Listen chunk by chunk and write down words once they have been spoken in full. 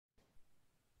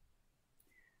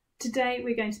Today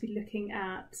we're going to be looking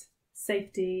at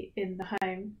safety in the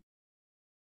home.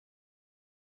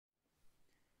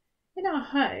 In our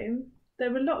home there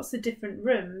are lots of different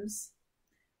rooms.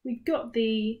 We've got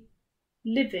the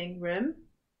living room,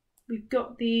 we've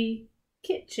got the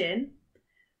kitchen,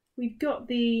 we've got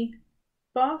the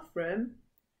bathroom,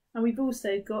 and we've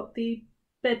also got the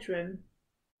bedroom.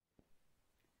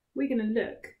 We're going to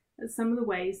look at some of the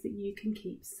ways that you can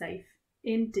keep safe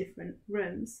in different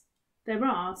rooms. There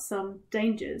are some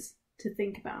dangers to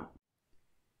think about.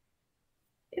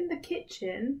 In the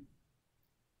kitchen,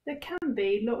 there can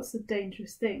be lots of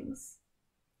dangerous things.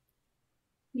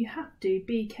 You have to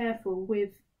be careful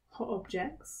with hot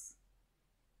objects.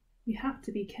 You have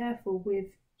to be careful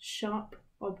with sharp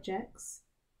objects.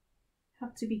 You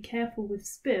have to be careful with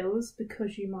spills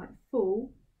because you might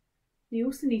fall. You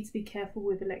also need to be careful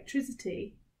with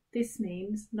electricity. This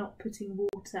means not putting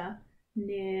water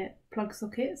near plug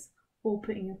sockets or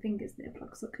putting your fingers near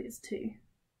plug sockets too.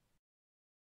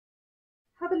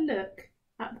 Have a look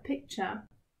at the picture.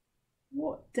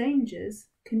 What dangers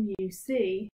can you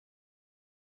see?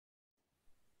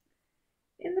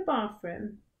 In the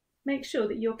bathroom, make sure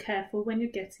that you're careful when you're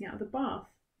getting out of the bath.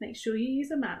 Make sure you use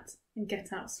a mat and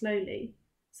get out slowly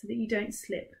so that you don't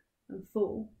slip and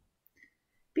fall.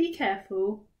 Be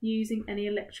careful using any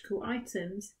electrical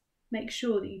items. Make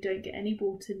sure that you don't get any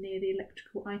water near the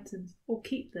electrical items or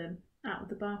keep them out of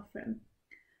the bathroom.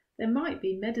 There might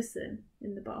be medicine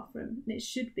in the bathroom and it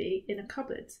should be in a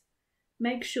cupboard.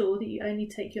 Make sure that you only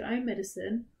take your own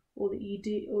medicine or you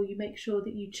make sure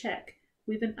that you check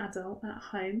with an adult at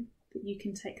home that you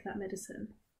can take that medicine.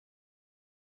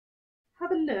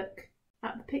 Have a look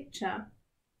at the picture.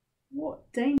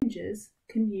 What dangers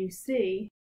can you see?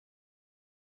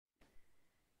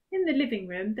 In the living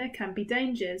room there can be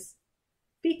dangers.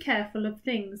 Be careful of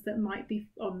things that might be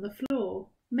on the floor.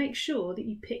 Make sure that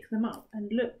you pick them up and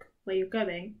look where you're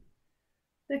going.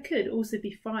 There could also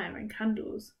be fire and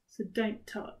candles, so don't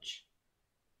touch.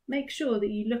 Make sure that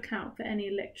you look out for any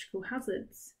electrical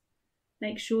hazards.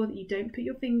 Make sure that you don't put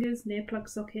your fingers near plug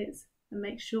sockets, and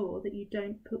make sure that you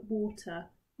don't put water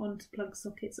onto plug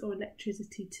sockets or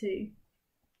electricity too.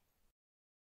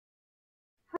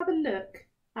 Have a look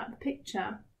at the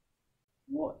picture.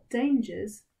 What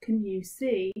dangers can you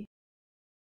see?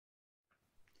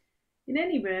 In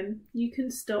any room, you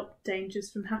can stop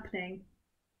dangers from happening.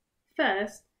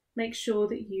 First, make sure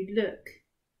that you look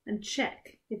and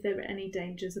check if there are any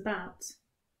dangers about.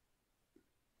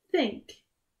 Think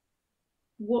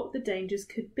what the dangers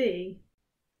could be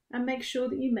and make sure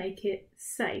that you make it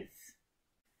safe.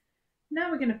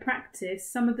 Now we're going to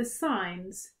practice some of the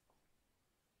signs.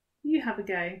 You have a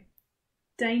go.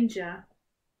 Danger.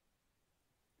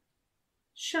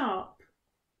 Sharp.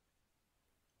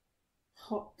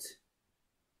 Hot.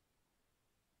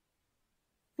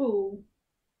 Full.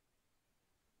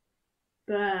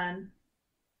 Burn.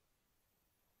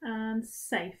 And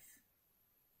safe.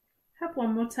 Have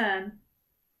one more turn.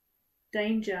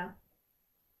 Danger.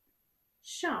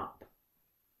 Sharp.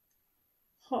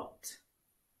 Hot.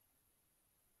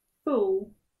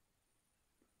 Full.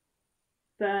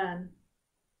 Burn.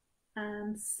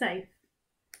 And safe.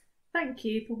 Thank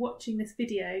you for watching this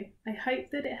video. I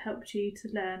hope that it helped you to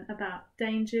learn about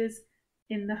dangers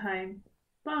in the home.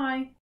 Bye.